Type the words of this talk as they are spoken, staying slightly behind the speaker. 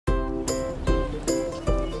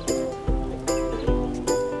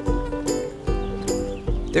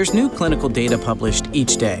There's new clinical data published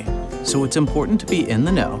each day, so it's important to be in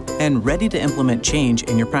the know and ready to implement change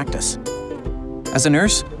in your practice. As a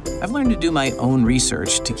nurse, I've learned to do my own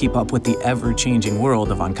research to keep up with the ever-changing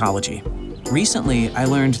world of oncology. Recently, I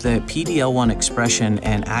learned that PD-L1 expression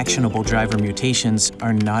and actionable driver mutations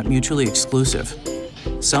are not mutually exclusive.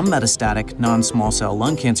 Some metastatic non-small cell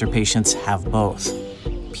lung cancer patients have both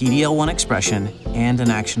PD-L1 expression and an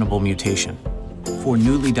actionable mutation. For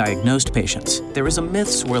newly diagnosed patients, there is a myth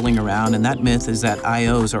swirling around, and that myth is that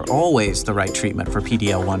IOs are always the right treatment for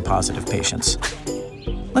PD-L1 positive patients.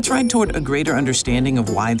 Let's ride toward a greater understanding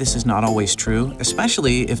of why this is not always true,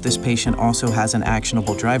 especially if this patient also has an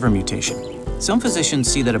actionable driver mutation. Some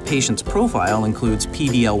physicians see that a patient's profile includes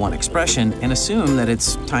PD-L1 expression and assume that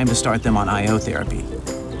it's time to start them on IO therapy.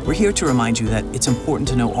 We're here to remind you that it's important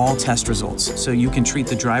to know all test results so you can treat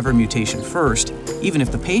the driver mutation first, even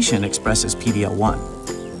if the patient expresses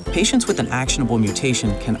PD-L1. Patients with an actionable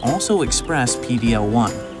mutation can also express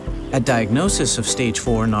PD-L1. At diagnosis of stage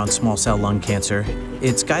 4 non-small cell lung cancer,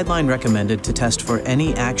 it's guideline recommended to test for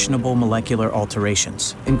any actionable molecular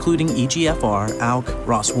alterations, including EGFR, ALK,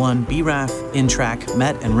 ROS1, BRAF, INTRAC,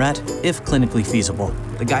 MET, and RET, if clinically feasible.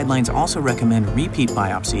 The guidelines also recommend repeat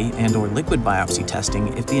biopsy and/or liquid biopsy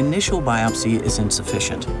testing if the initial biopsy is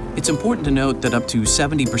insufficient. It's important to note that up to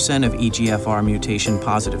 70% of EGFR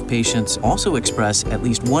mutation-positive patients also express at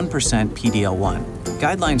least 1% PD-L1.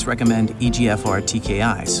 Guidelines recommend EGFR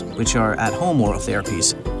TKIs, which are at-home oral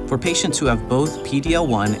therapies, for patients who have both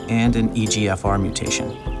PD-L1 and an EGFR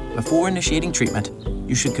mutation. Before initiating treatment,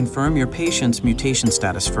 you should confirm your patient's mutation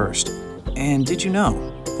status first. And did you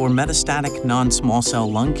know, for metastatic non-small cell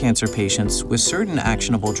lung cancer patients with certain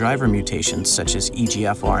actionable driver mutations such as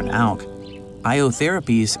EGFR and ALK, IO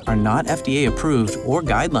therapies are not FDA approved or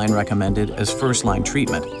guideline recommended as first-line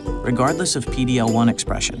treatment, regardless of PD-L1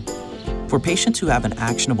 expression. For patients who have an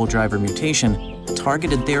actionable driver mutation,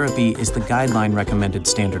 targeted therapy is the guideline recommended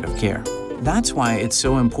standard of care. That's why it's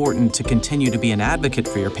so important to continue to be an advocate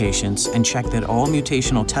for your patients and check that all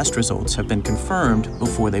mutational test results have been confirmed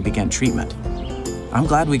before they begin treatment. I'm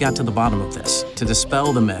glad we got to the bottom of this, to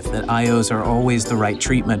dispel the myth that IOs are always the right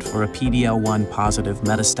treatment for a PD-L1 positive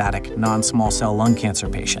metastatic non-small cell lung cancer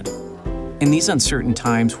patient. In these uncertain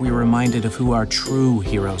times, we are reminded of who our true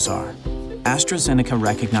heroes are. AstraZeneca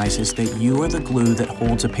recognizes that you are the glue that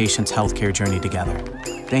holds a patient's healthcare journey together.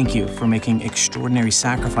 Thank you for making extraordinary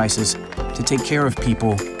sacrifices to take care of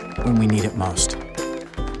people when we need it most.